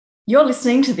You're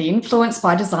listening to the Influence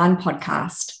by Design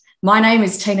podcast. My name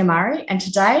is Tina Murray, and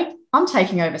today I'm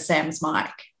taking over Sam's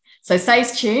mic. So stay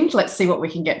tuned. Let's see what we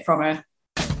can get from her.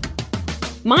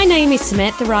 My name is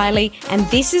Samantha Riley, and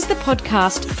this is the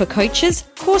podcast for coaches,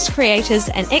 course creators,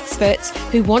 and experts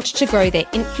who want to grow their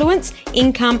influence,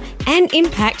 income, and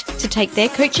impact to take their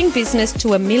coaching business to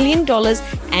 $1 million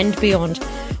and beyond.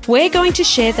 We're going to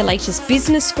share the latest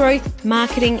business growth,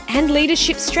 marketing, and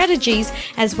leadership strategies,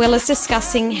 as well as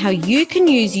discussing how you can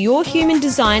use your human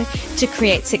design to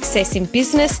create success in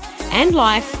business and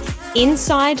life,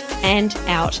 inside and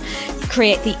out.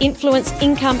 Create the influence,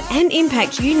 income, and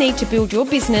impact you need to build your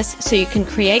business so you can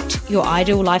create your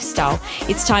ideal lifestyle.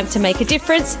 It's time to make a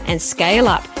difference and scale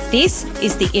up. This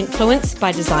is the Influence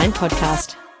by Design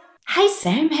podcast. Hey,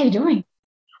 Sam, how you doing?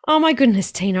 Oh my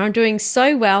goodness, Tina, I'm doing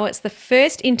so well. It's the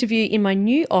first interview in my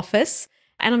new office,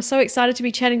 and I'm so excited to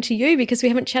be chatting to you because we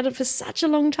haven't chatted for such a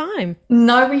long time.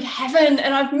 No, we haven't,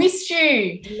 and I've missed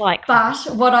you. But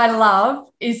what I love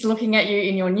is looking at you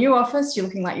in your new office. You're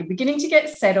looking like you're beginning to get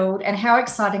settled, and how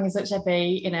exciting is it to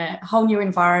be in a whole new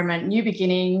environment, new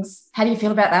beginnings? How do you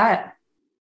feel about that?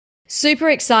 Super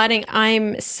exciting.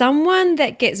 I'm someone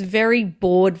that gets very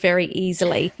bored very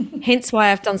easily, hence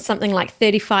why I've done something like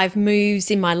 35 moves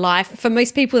in my life. For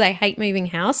most people, they hate moving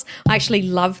house. I actually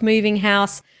love moving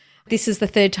house. This is the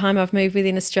third time I've moved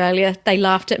within Australia. They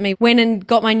laughed at me. Went and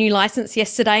got my new license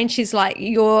yesterday, and she's like,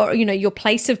 your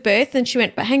place of birth. And she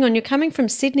went, but hang on, you're coming from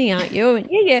Sydney, aren't you? And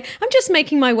yeah, I'm just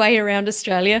making my way around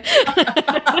Australia.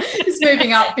 Just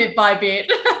moving up bit by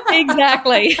bit.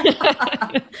 Exactly.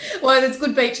 Well, there's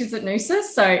good beaches at Noosa,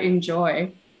 so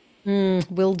enjoy.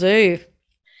 Will do.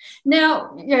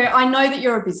 Now, I know that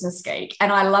you're a business geek,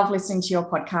 and I love listening to your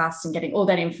podcast and getting all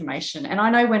that information. And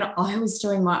I know when I was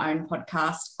doing my own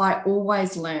podcast, I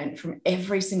always learned from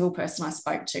every single person I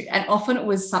spoke to. And often it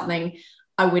was something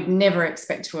I would never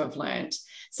expect to have learned.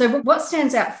 So what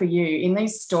stands out for you in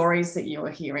these stories that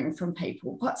you're hearing from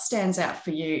people? What stands out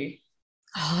for you?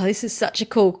 Oh, this is such a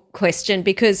cool question,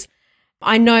 because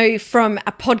I know from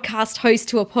a podcast host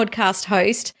to a podcast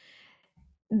host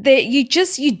that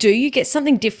you get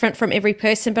something different from every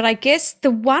person. But I guess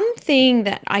the one thing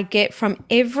that I get from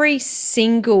every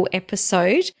single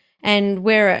episode, and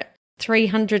we're at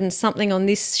 300 and something on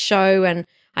this show, and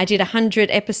I did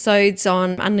 100 episodes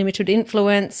on unlimited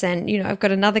influence, and I've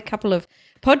got another couple of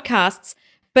podcasts,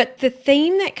 but the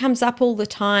theme that comes up all the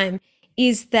time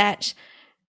is that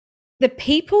the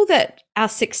people that are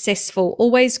successful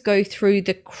always go through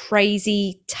the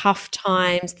crazy tough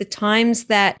times, the times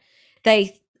that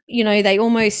they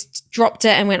almost dropped it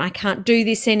and went, I can't do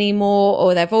this anymore,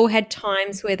 or they've all had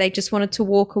times where they just wanted to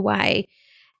walk away.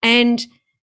 And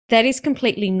that is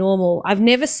completely normal. I've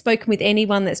never spoken with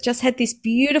anyone that's just had this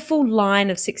beautiful line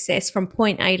of success from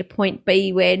point A to point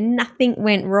B where nothing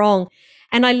went wrong.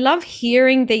 And I love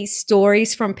hearing these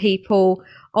stories from people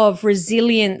of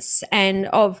resilience and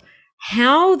of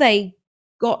how they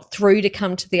got through to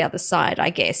come to the other side, I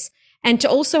guess. And to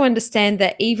also understand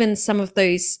that even some of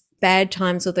those bad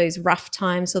times or those rough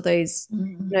times or those,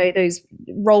 those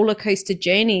roller coaster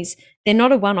journeys, they're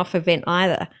not a one-off event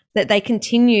either, that they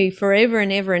continue forever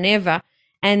and ever and ever.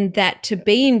 And that to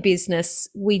be in business,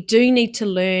 we do need to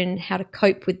learn how to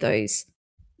cope with those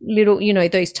little,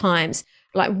 those times.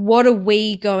 Like, what are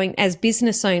we going, as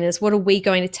business owners, what are we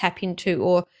going to tap into,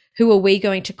 or who are we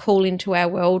going to call into our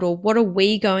world, or what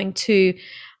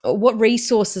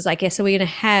resources, I guess, are we going to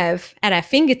have at our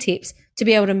fingertips to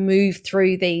be able to move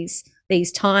through these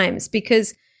times?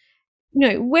 Because,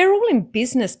 we're all in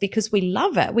business because we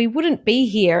love it. We wouldn't be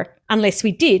here unless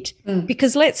we did,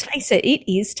 because let's face it,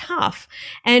 it is tough.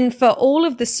 And for all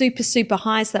of the super, super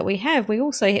highs that we have, we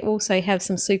also have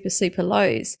some super, super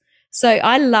lows. So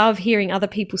I love hearing other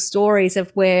people's stories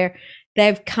of where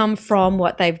they've come from,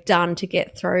 what they've done to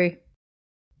get through.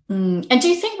 And do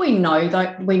you think we know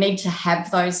that we need to have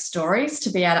those stories to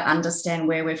be able to understand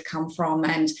where we've come from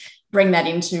and bring that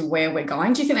into where we're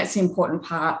going? Do you think that's an important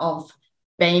part of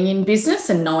being in business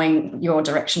and knowing your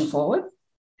direction forward?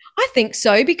 I think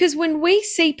so, because when we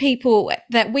see people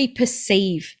that we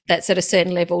perceive that's at a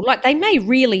certain level, like they may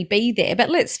really be there, but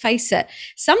let's face it,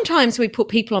 sometimes we put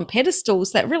people on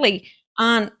pedestals that really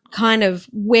aren't kind of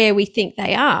where we think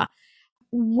they are.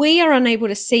 We are unable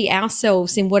to see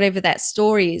ourselves in whatever that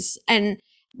story is. And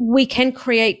we can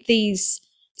create these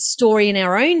story in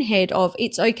our own head of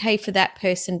it's okay for that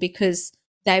person because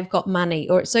they've got money,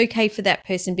 or it's okay for that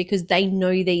person because they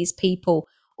know these people,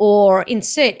 or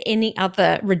insert any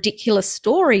other ridiculous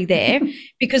story there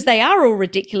because they are all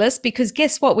ridiculous. Because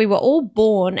guess what? We were all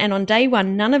born, and on day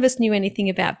one, none of us knew anything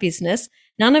about business.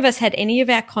 None of us had any of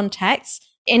our contacts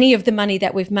any of the money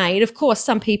that we've made. Of course,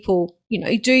 some people,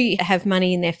 do have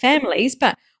money in their families,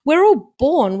 but we're all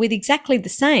born with exactly the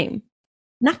same,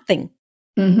 nothing.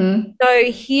 Mm-hmm.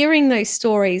 So hearing those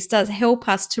stories does help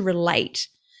us to relate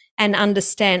and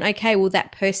understand, okay, well,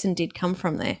 that person did come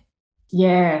from there.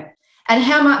 Yeah. And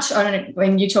how much, I don't know,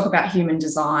 when you talk about human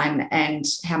design and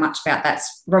how much about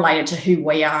that's related to who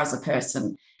we are as a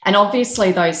person. And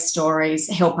obviously those stories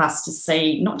help us to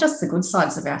see not just the good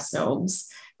sides of ourselves,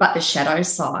 but the shadow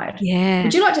side. Yeah.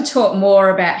 Would you like to talk more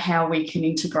about how we can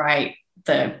integrate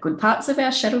the good parts of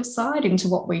our shadow side into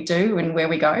what we do and where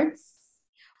we go?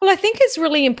 Well, I think it's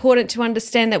really important to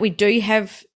understand that we do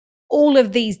have all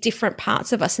of these different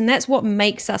parts of us, and that's what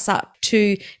makes us up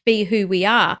to be who we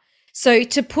are. So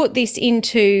to put this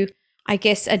into, I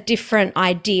guess, a different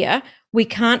idea, we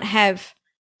can't have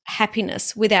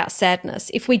happiness without sadness.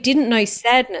 If we didn't know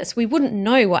sadness, we wouldn't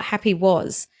know what happy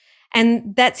was.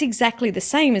 And that's exactly the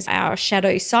same as our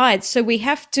shadow side. So we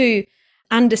have to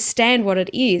understand what it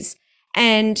is.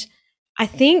 And I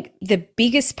think the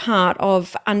biggest part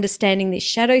of understanding this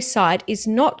shadow side is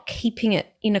not keeping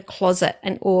it in a closet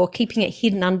or keeping it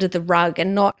hidden under the rug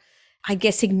and not, I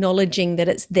guess, acknowledging that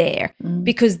it's there,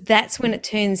 because that's when it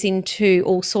turns into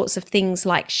all sorts of things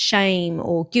like shame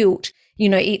or guilt.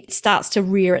 It starts to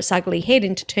rear its ugly head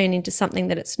and to turn into something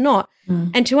that it's not.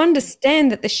 And to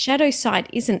understand that the shadow side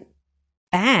isn't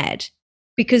bad,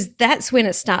 because that's when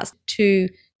it starts to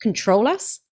control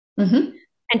us. Mm-hmm.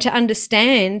 And to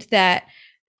understand that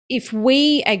if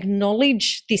we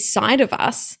acknowledge this side of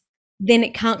us, then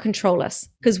it can't control us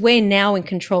because we're now in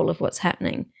control of what's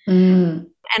happening.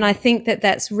 And I think that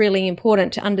that's really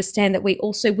important to understand that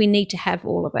we need to have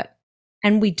all of it.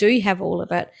 And we do have all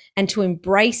of it, and to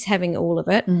embrace having all of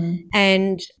it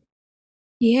and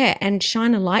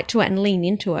shine a light to it and lean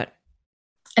into it.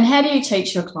 And how do you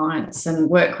teach your clients and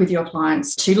work with your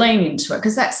clients to lean into it?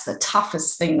 Because that's the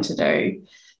toughest thing to do.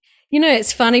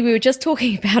 It's funny. We were just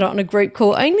talking about it on a group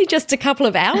call only just a couple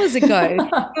of hours ago.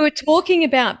 We were talking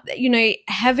about, we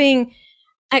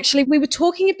were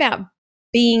talking about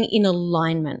being in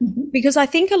alignment, because I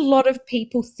think a lot of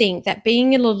people think that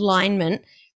being in alignment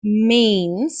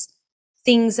means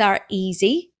things are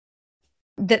easy,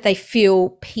 that they feel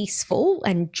peaceful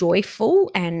and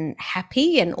joyful and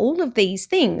happy and all of these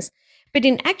things. But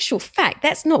in actual fact,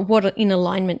 that's not what in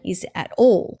alignment is at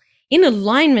all. In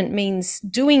alignment means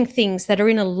doing things that are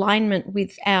in alignment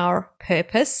with our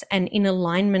purpose and in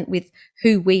alignment with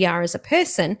who we are as a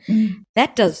person.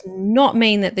 That does not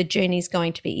mean that the journey is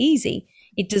going to be easy.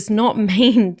 It does not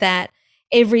mean that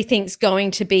everything's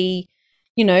going to be,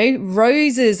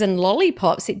 roses and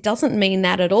lollipops. It doesn't mean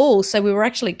that at all. So we were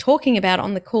actually talking about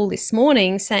on the call this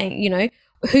morning saying,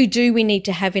 who do we need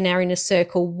to have in our inner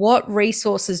circle? What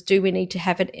resources do we need to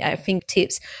have at our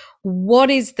fingertips? What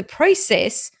is the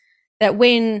process that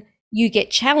when you get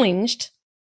challenged,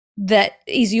 that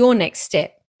is your next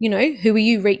step? Who are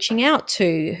you reaching out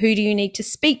to? Who do you need to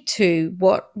speak to?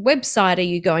 What website are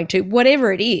you going to?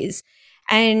 Whatever it is.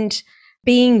 And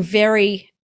being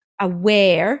very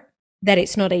aware that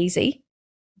it's not easy,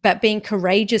 but being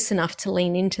courageous enough to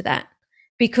lean into that.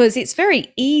 Because it's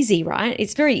very easy, right?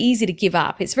 It's very easy to give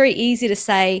up. It's very easy to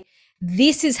say,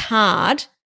 this is hard.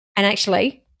 And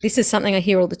actually, this is something I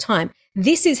hear all the time.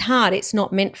 This is hard. It's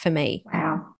not meant for me.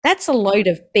 Wow. That's a load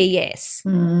of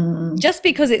BS. Just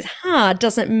because it's hard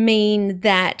doesn't mean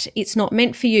that it's not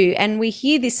meant for you. And we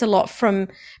hear this a lot from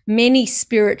many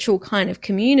spiritual kind of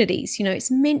communities.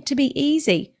 It's meant to be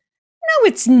easy. No,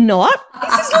 it's not.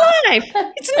 This is life.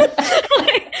 It's not.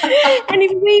 And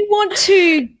if we want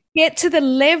to get to the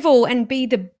level and be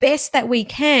the best that we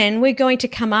can, we're going to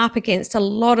come up against a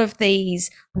lot of these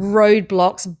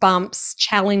roadblocks, bumps,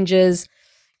 challenges,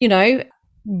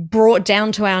 brought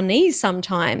down to our knees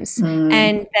sometimes,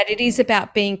 and that it is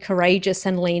about being courageous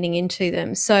and leaning into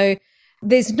them. So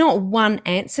there's not one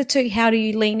answer to how do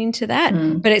you lean into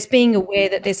that, but it's being aware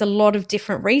that there's a lot of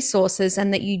different resources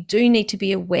and that you do need to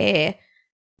be aware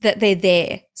that they're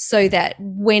there so that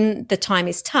when the time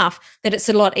is tough, that it's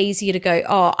a lot easier to go,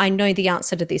 oh, I know the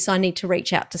answer to this. I need to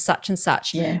reach out to such and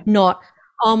such. Not,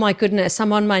 oh my goodness,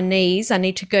 I'm on my knees. I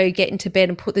need to go get into bed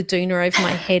and put the doona over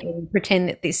my head and pretend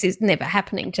that this is never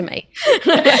happening to me.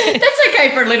 That's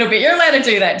okay for a little bit. You're allowed to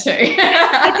do that too.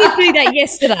 I did do that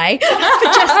yesterday for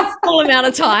just a small amount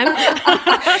of time.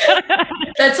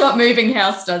 That's what moving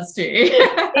house does to you.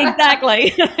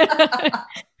 Exactly.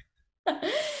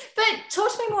 But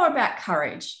talk to me more about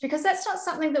courage, because that's not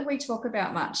something that we talk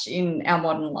about much in our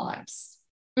modern lives.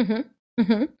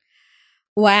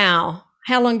 Wow.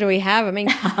 How long do we have? I mean,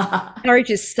 courage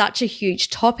is such a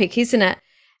huge topic, isn't it?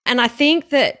 And I think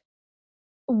that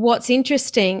what's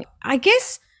interesting, I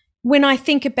guess when I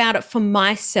think about it for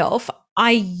myself,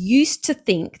 I used to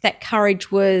think that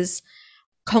courage was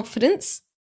confidence,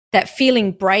 that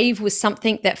feeling brave was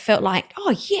something that felt like,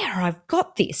 oh, yeah, I've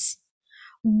got this.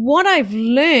 What I've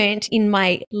learned in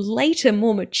my later,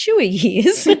 more mature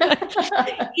years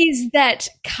is that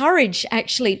courage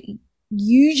actually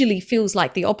usually feels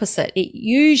like the opposite. It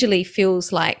usually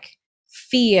feels like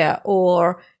fear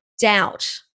or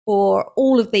doubt or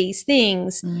all of these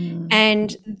things.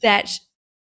 And that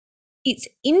it's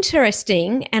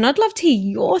interesting, and I'd love to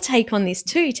hear your take on this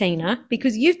too, Tina,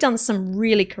 because you've done some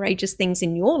really courageous things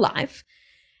in your life,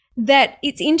 that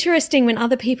it's interesting when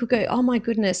other people go, oh my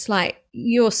goodness, like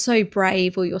you're so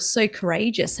brave or you're so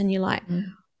courageous. And you're like,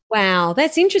 wow,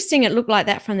 that's interesting. It looked like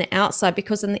that from the outside,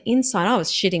 because on the inside I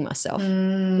was shitting myself.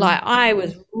 Like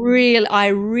I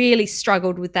really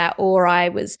struggled with that, or I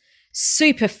was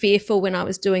super fearful when I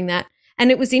was doing that.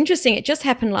 And it was interesting. It just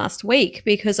happened last week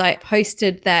because I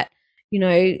posted that,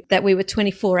 that we were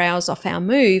 24 hours off our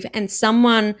move, and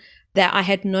someone that I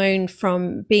had known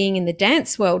from being in the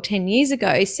dance world 10 years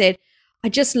ago said, I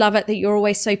just love it that you're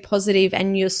always so positive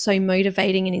and you're so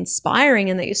motivating and inspiring,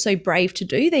 and that you're so brave to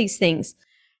do these things.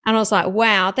 And I was like,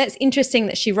 wow, that's interesting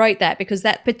that she wrote that, because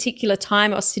that particular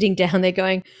time I was sitting down there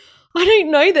going, I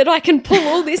don't know that I can pull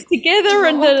all this together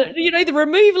and the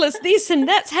removal is this and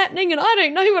that's happening and I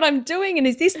don't know what I'm doing, and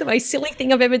is this the most silly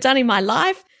thing I've ever done in my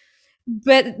life?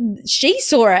 But she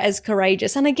saw it as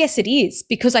courageous, and I guess it is,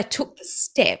 because I took the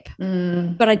step,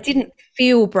 but I didn't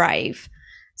feel brave.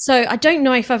 So I don't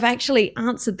know if I've actually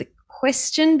answered the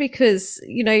question, because,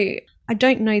 I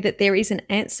don't know that there is an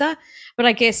answer. But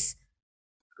I guess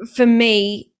for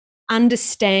me,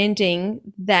 understanding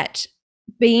that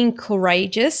being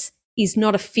courageous is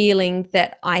not a feeling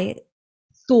that I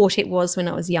thought it was when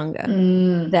I was younger,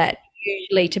 that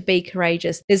usually to be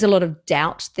courageous, there's a lot of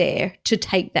doubt there to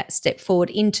take that step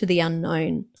forward into the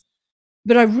unknown.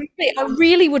 But I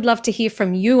really would love to hear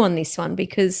from you on this one,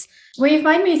 because you've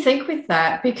made me think with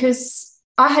that, because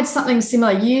I had something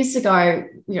similar years ago.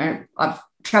 I've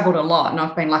traveled a lot and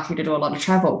I've been lucky to do a lot of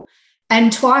travel.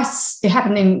 And twice it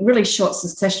happened in really short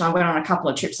succession. I went on a couple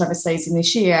of trips overseas in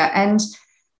this year, and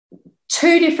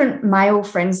two different male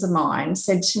friends of mine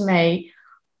said to me,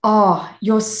 oh,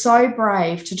 you're so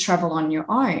brave to travel on your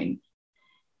own,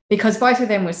 because both of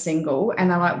them were single and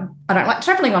they're like, I don't like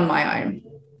traveling on my own.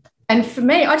 And for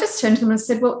me, I just turned to them and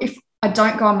said, well, if I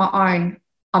don't go on my own,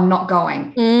 I'm not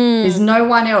going. There's no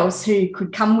one else who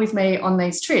could come with me on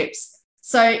these trips.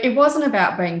 So it wasn't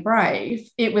about being brave.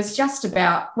 It was just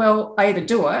about, well, I either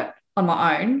do it on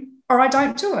my own or I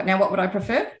don't do it. Now, what would I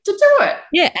prefer? To do it.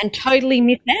 Yeah, and totally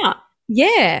miss out.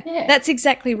 Yeah, that's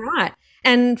exactly right.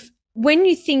 And when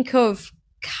you think of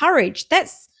courage,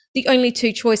 that's the only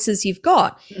two choices you've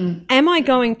got. Am I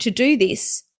going to do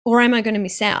this, or am I going to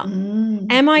miss out?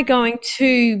 Am I going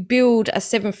to build a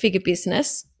 7-figure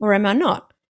business, or am I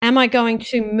not? Am I going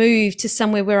to move to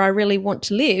somewhere where I really want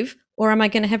to live, or am I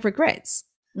going to have regrets?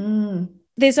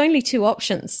 There's only two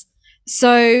options.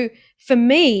 So for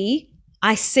me,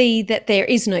 I see that there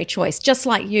is no choice, just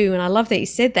like you. And I love that you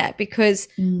said that, because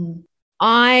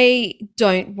I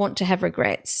don't want to have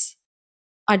regrets.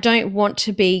 I don't want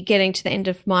to be getting to the end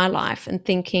of my life and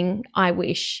thinking, I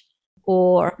wish,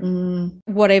 or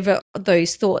whatever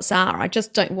those thoughts are. I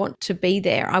just don't want to be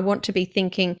there. I want to be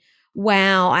thinking,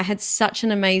 wow, I had such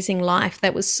an amazing life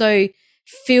that was so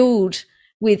filled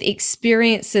with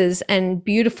experiences and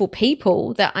beautiful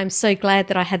people that I'm so glad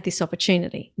that I had this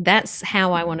opportunity. That's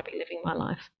how I want to be living my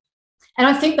life. And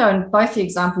I think, though, in both the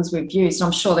examples we've used,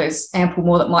 I'm sure there's ample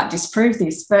more that might disprove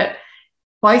this, but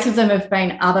both of them have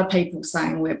been other people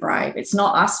saying we're brave. It's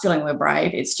not us feeling we're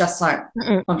brave. It's just like,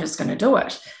 I'm just going to do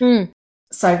it.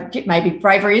 So maybe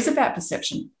bravery is about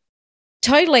perception.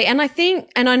 Totally. And I think,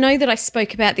 and I know that I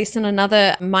spoke about this in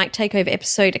another Mike Takeover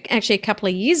episode, actually a couple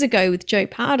of years ago with Joe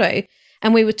Pardo,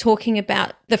 and we were talking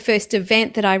about the first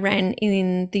event that I ran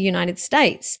in the United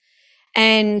States.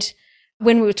 And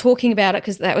when we were talking about it,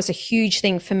 because that was a huge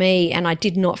thing for me, and I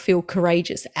did not feel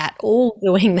courageous at all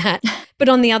doing that. But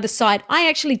on the other side, I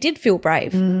actually did feel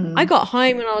brave. I got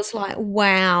home and I was like,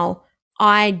 wow,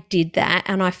 I did that.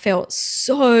 And I felt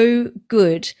so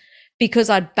good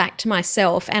because I'd backed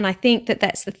myself. And I think that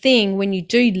that's the thing, when you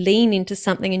do lean into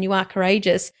something and you are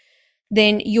courageous,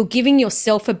 then you're giving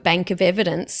yourself a bank of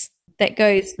evidence that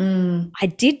goes, I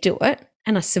did do it.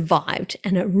 And I survived,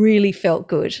 and it really felt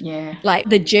good. Yeah. Like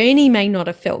the journey may not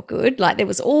have felt good. Like there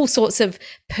was all sorts of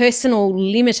personal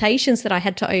limitations that I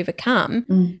had to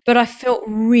overcome, but I felt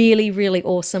really, really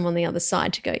awesome on the other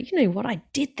side to go, you know what, I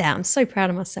did that. I'm so proud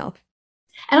of myself.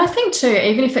 And I think too,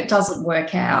 even if it doesn't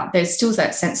work out, there's still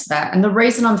that sense of that. And the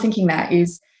reason I'm thinking that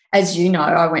is, as you know,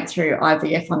 I went through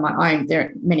IVF on my own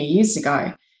there many years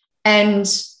ago. And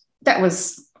that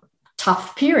was a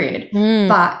tough period,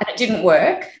 but it didn't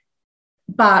work.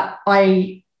 But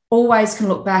I always can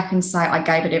look back and say I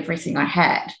gave it everything I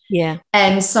had. Yeah.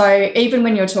 And so even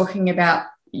when you're talking about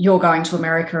you're going to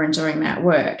America and doing that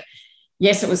work,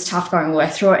 yes, it was tough going all the way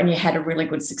through it and you had a really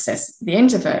good success at the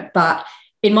end of it. But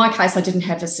in my case, I didn't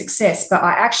have the success, but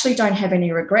I actually don't have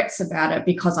any regrets about it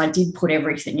because I did put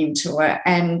everything into it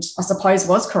and I suppose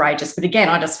was courageous. But again,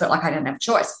 I just felt like I didn't have a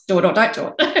choice. Do it or don't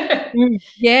do it.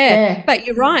 Yeah. But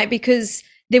you're right, because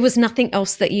there was nothing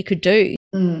else that you could do.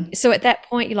 So at that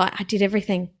point, you're like, I did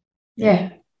everything.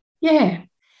 Yeah.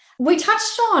 We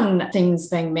touched on things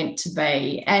being meant to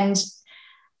be, and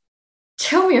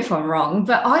tell me if I'm wrong,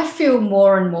 but I feel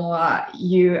more and more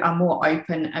you are more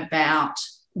open about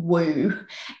woo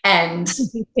and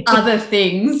other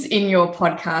things in your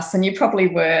podcast than you probably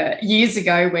were years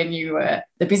ago when you were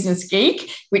the business geek,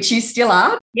 which you still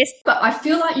are. Yes. But I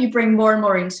feel like you bring more and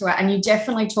more into it, and you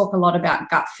definitely talk a lot about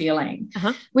gut feeling.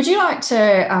 Would you like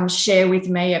to share with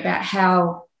me about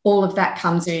how all of that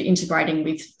comes to integrating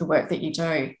with the work that you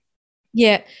do?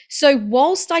 Yeah. So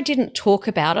whilst I didn't talk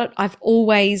about it, I've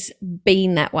always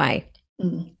been that way.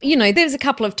 You know, there's a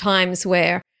couple of times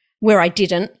where I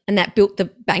didn't, and that built the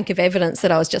bank of evidence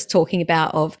that I was just talking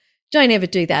about of don't ever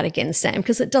do that again, Sam,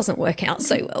 because it doesn't work out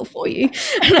so well for you.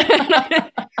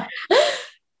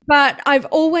 But I've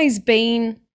always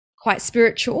been quite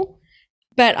spiritual,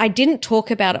 but I didn't talk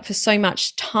about it for so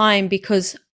much time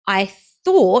because I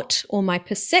thought, or my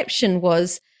perception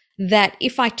was, that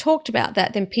if I talked about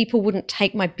that, then people wouldn't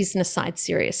take my business side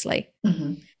seriously.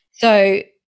 So,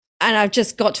 and I've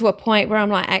just got to a point where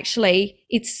I'm like, actually,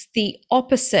 it's the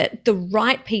opposite. The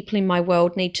right people in my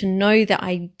world need to know that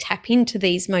I tap into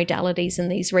these modalities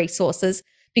and these resources,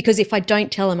 because if I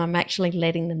don't tell them, I'm actually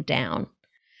letting them down.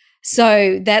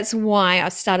 So that's why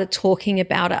I've started talking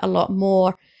about it a lot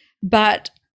more.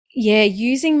 But yeah,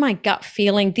 using my gut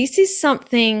feeling, this is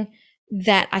something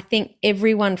that I think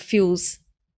everyone feels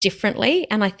differently.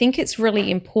 And I think it's really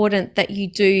important that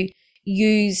you do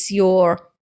use your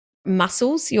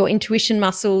muscles, your intuition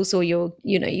muscles, or your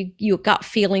gut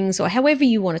feelings, or however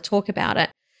you want to talk about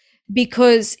it,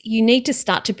 because you need to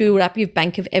start to build up your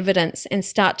bank of evidence and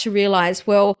start to realize,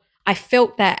 well, I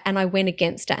felt that and I went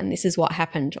against it and this is what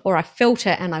happened, or I felt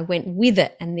it and I went with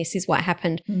it and this is what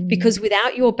happened. Because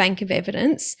without your bank of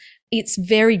evidence, it's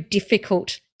very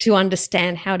difficult to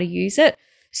understand how to use it.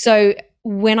 So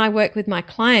when I work with my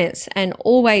clients, and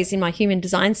always in my human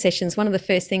design sessions, one of the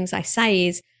first things I say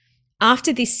is,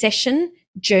 after this session,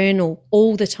 journal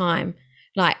all the time.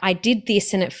 Like, I did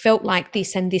this and it felt like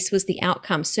this and this was the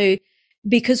outcome. So,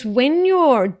 because when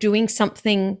you're doing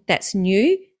something that's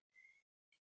new,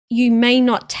 you may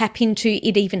not tap into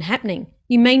it even happening.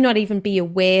 You may not even be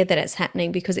aware that it's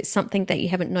happening because it's something that you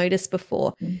haven't noticed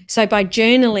before. So by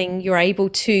journaling, you're able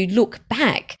to look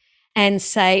back and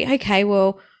say, okay,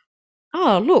 well,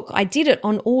 oh, look, I did it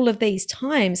on all of these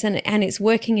times and it's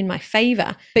working in my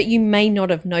favor, but you may not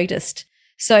have noticed.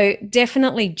 So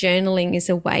definitely journaling is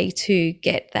a way to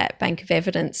get that bank of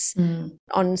evidence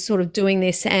on sort of doing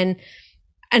this. And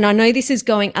I know this is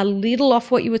going a little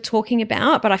off what you were talking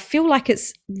about, but I feel like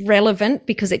it's relevant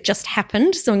because it just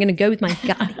happened. So I'm going to go with my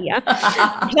gut here.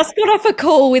 I just got off a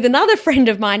call with another friend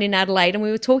of mine in Adelaide, and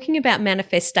we were talking about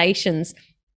manifestations.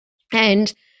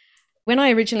 And when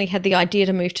I originally had the idea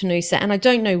to move to Noosa, and I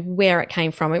don't know where it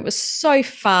came from, it was so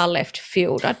far left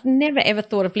field. I'd never ever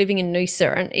thought of living in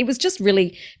Noosa, and it was just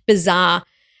really bizarre.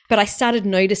 But I started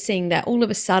noticing that all of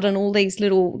a sudden all these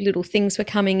little things were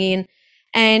coming in,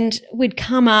 and we'd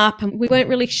come up and we weren't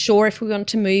really sure if we wanted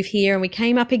to move here, and we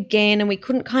came up again and we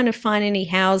couldn't kind of find any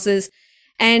houses.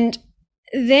 And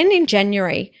then in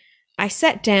January, I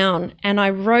sat down and I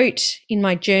wrote in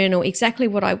my journal exactly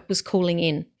what I was calling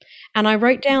in. And I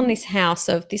wrote down this house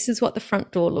of, this is what the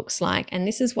front door looks like, and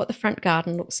this is what the front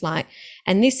garden looks like,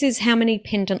 and this is how many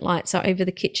pendant lights are over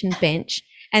the kitchen bench,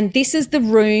 and this is the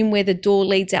room where the door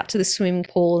leads out to the swimming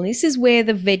pool, and this is where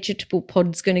the vegetable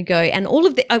pod's going to go. And all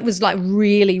of it was like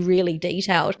really, really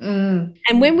detailed.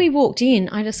 And when we walked in,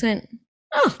 I just went,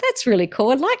 oh, that's really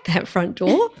cool. I like that front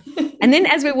door. And then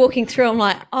as we're walking through, I'm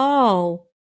like, oh,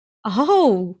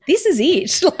 this is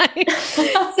it.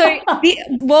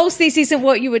 Whilst this isn't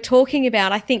what you were talking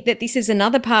about, I think that this is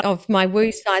another part of my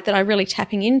woo side that I'm really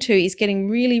tapping into, is getting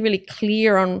really, really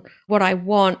clear on what I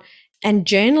want, and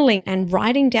journaling and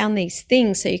writing down these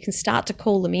things so you can start to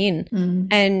call them in.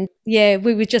 And yeah,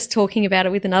 we were just talking about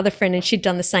it with another friend, and she'd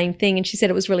done the same thing. And she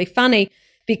said it was really funny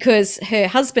because her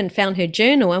husband found her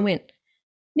journal and went,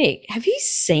 Nick, have you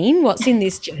seen what's in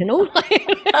this journal? Have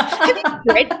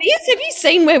you read this? Have you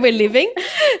seen where we're living?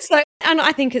 So, and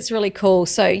I think it's really cool.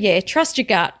 So yeah, trust your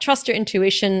gut, trust your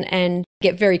intuition, and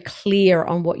get very clear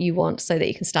on what you want so that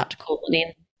you can start to call it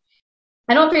in.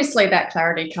 And obviously that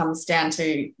clarity comes down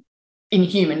to in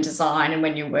human design, and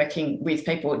when you're working with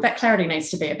people, that clarity needs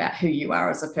to be about who you are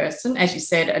as a person. As you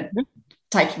said,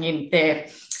 taking in their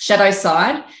shadow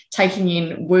side, taking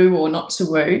in woo or not to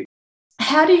woo.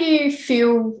 How do you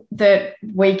feel that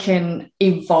we can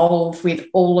evolve with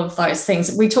all of those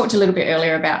things? We talked a little bit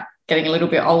earlier about getting a little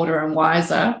bit older and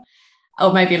wiser,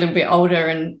 or maybe a little bit older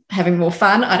and having more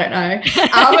fun. I don't know.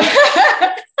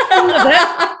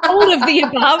 All of the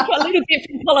above, a little bit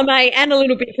from column A and a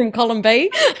little bit from column B.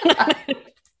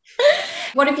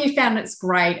 What have you found that's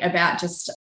great about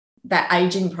just that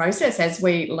aging process as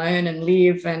we learn and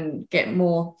live and get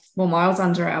more miles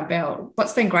under our belt?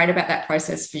 What's been great about that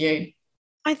process for you?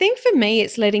 I think for me,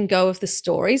 it's letting go of the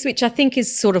stories, which I think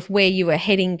is sort of where you were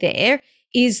heading there,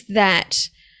 is that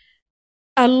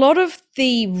a lot of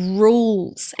the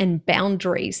rules and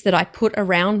boundaries that I put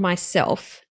around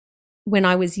myself when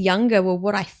I was younger were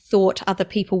what I thought other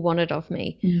people wanted of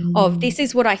me. Of this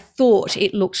is what I thought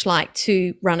it looked like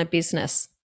to run a business.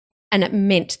 And it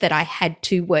meant that I had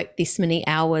to work this many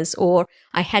hours, or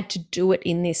I had to do it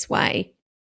in this way.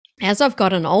 As I've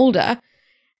gotten older,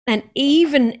 and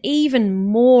even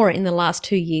more in the last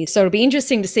 2 years. So it'll be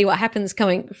interesting to see what happens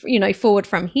coming, forward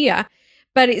from here.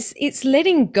 But it's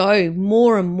letting go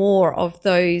more and more of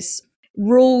those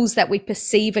rules that we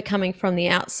perceive are coming from the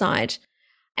outside,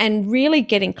 and really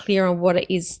getting clear on what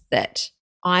it is that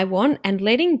I want, and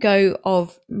letting go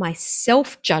of my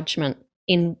self-judgment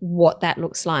in what that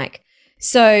looks like.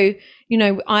 So,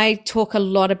 I talk a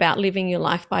lot about living your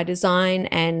life by design,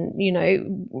 and,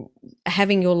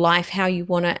 having your life how you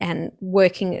want it, and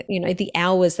working, the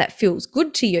hours that feels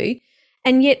good to you.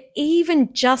 And yet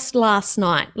even just last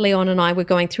night, Leon and I were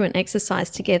going through an exercise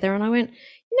together, and I went,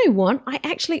 you know what? I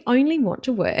actually only want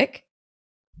to work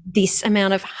this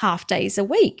amount of half days a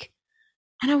week.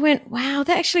 And I went, wow,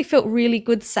 that actually felt really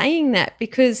good saying that,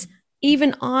 because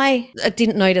even I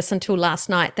didn't notice until last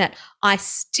night that I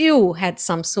still had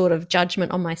some sort of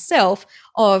judgment on myself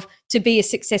of, to be a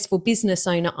successful business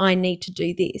owner, I need to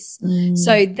do this.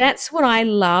 So that's what I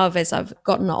love as I've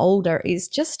gotten older, is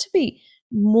just to be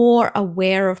more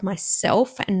aware of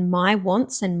myself and my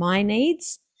wants and my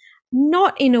needs,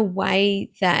 not in a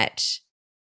way that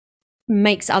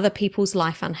makes other people's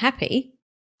life unhappy.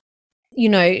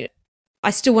 I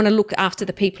still want to look after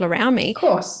the people around me. Of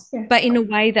course. Yeah. But in a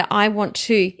way that I want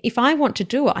to, if I want to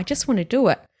do it, I just want to do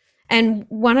it. And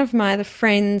one of my other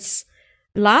friends,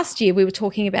 last year we were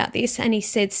talking about this, and he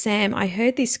said, Sam, I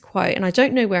heard this quote, and I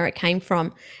don't know where it came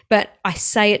from, but I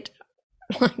say it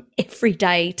like every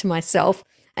day to myself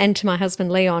and to my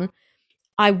husband, Leon.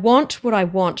 I want what I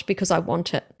want because I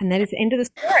want it. And that is the end of the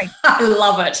story. I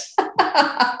love it.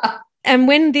 And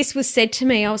when this was said to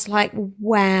me, I was like,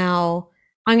 wow,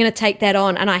 I'm going to take that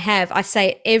on. And I have. I say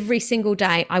it every single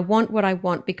day. I want what I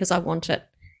want because I want it.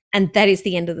 And that is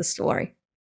the end of the story.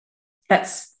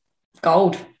 That's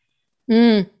gold.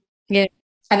 Yeah. And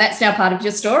that's now part of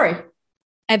your story.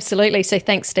 Absolutely. So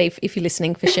thanks, Steve, if you're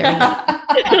listening, for sharing that.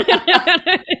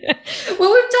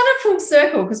 Well, we've done a full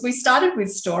circle, because we started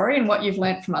with story and what you've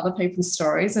learned from other people's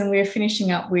stories, and we're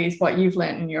finishing up with what you've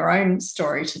learned in your own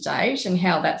story to date and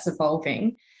how that's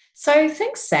evolving. So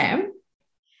thanks, Sam.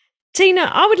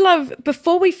 Tina, I would love,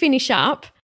 before we finish up,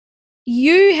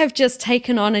 you have just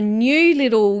taken on a new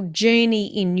little journey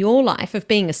in your life of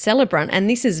being a celebrant, and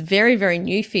this is very, very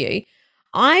new for you.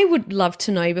 I would love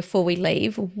to know, before we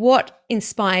leave, what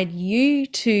inspired you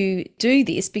to do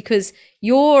this, because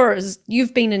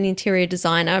you've been an interior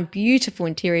designer, a beautiful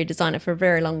interior designer, for a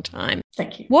very long time.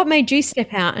 Thank you. What made you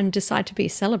step out and decide to be a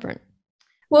celebrant?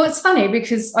 Well, it's funny,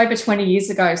 because over 20 years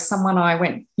ago, someone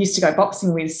I used to go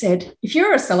boxing with said, if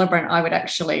you're a celebrant, I would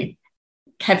actually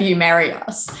have you marry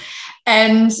us.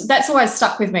 And that's always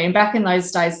stuck with me. And back in those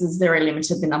days, there's very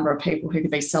limited the number of people who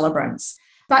could be celebrants.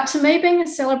 But to me, being a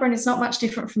celebrant is not much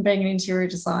different from being an interior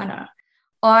designer.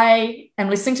 I am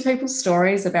listening to people's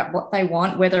stories about what they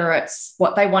want, whether it's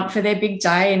what they want for their big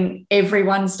day, and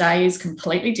everyone's day is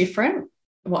completely different,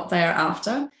 what they're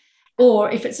after. Or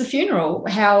if it's a funeral,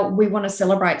 how we want to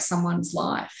celebrate someone's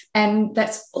life. And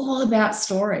that's all about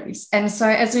stories. And so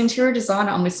as an interior designer,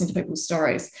 I'm listening to people's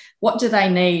stories. What do they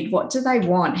need? What do they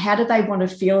want? How do they want to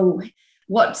feel?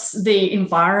 What's the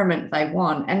environment they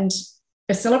want? And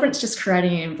a celebrant's just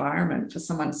creating an environment for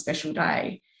someone's special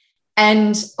day.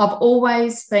 And I've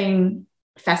always been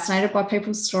fascinated by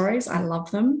people's stories. I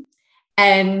love them.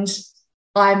 And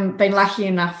I've been lucky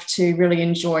enough to really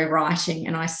enjoy writing,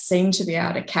 and I seem to be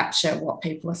able to capture what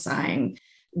people are saying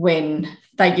when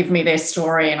they give me their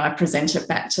story and I present it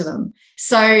back to them.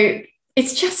 So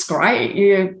it's just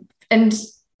great. And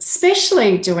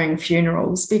especially doing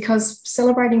funerals, because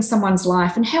celebrating someone's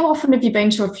life. And how often have you been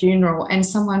to a funeral and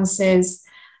someone says,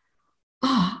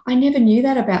 "Oh, I never knew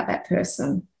that about that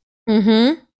person."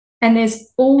 Mm-hmm. And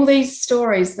there's all these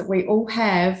stories that we all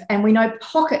have, and we know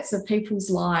pockets of people's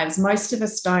lives. Most of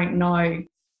us don't know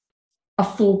a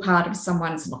full part of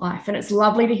someone's life. And it's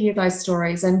lovely to hear those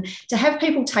stories and to have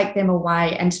people take them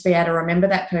away and to be able to remember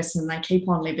that person, and they keep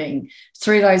on living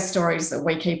through those stories that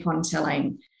we keep on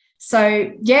telling.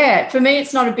 So, yeah, for me,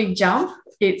 it's not a big jump.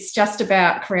 It's just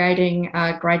about creating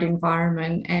a great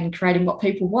environment and creating what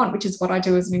people want, which is what I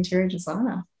do as an interior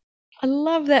designer. I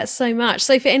love that so much.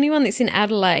 So for anyone that's in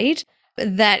Adelaide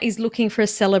that is looking for a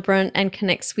celebrant and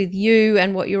connects with you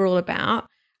and what you're all about,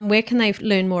 where can they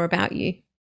learn more about you?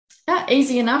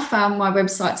 Easy enough. My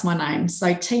website's my name,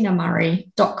 so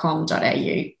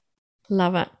tinamurray.com.au.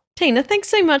 Love it. Tina, thanks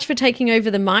so much for taking over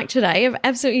the mic today. I've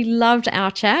absolutely loved our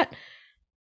chat.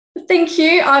 Thank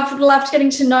you. I've loved getting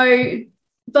to know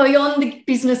beyond the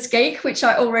business geek, which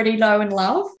I already know and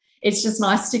love. It's just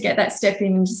nice to get that step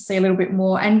in and to see a little bit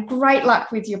more. And great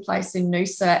luck with your place in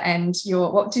Noosa and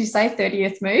your, what did you say,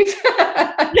 30th move?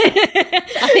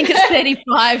 I think it's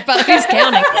 35, but who's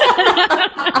counting?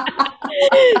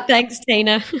 Thanks,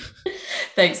 Tina.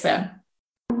 Thanks, Sam.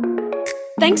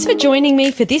 Thanks for joining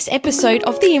me for this episode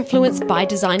of the Influence by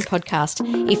Design podcast.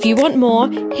 If you want more,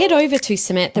 head over to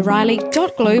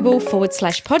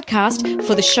samanthariley.global/podcast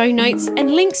for the show notes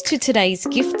and links to today's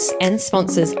gifts and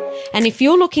sponsors. And if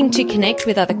you're looking to connect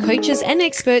with other coaches and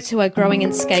experts who are growing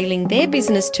and scaling their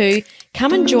business too,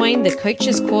 come and join the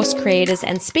Coaches, Course Creators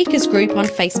and Speakers group on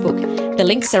Facebook. The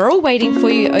links are all waiting for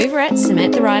you over at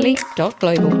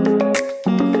samanthariley.global.